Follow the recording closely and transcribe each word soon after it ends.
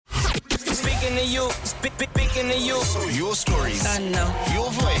Speaking to you, speaking to you. Your stories. I know.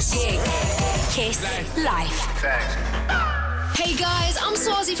 Your voice. Kiss Life. Hey guys, I'm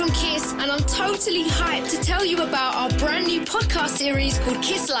Swazi from Kiss, and I'm totally hyped to tell you about our brand new podcast series called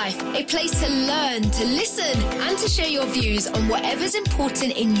Kiss Life, a place to learn, to listen, and to share your views on whatever's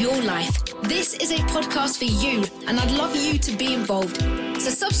important in your life. This is a podcast for you, and I'd love you to be involved.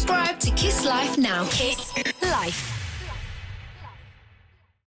 So subscribe to Kiss Life now. Kiss Life.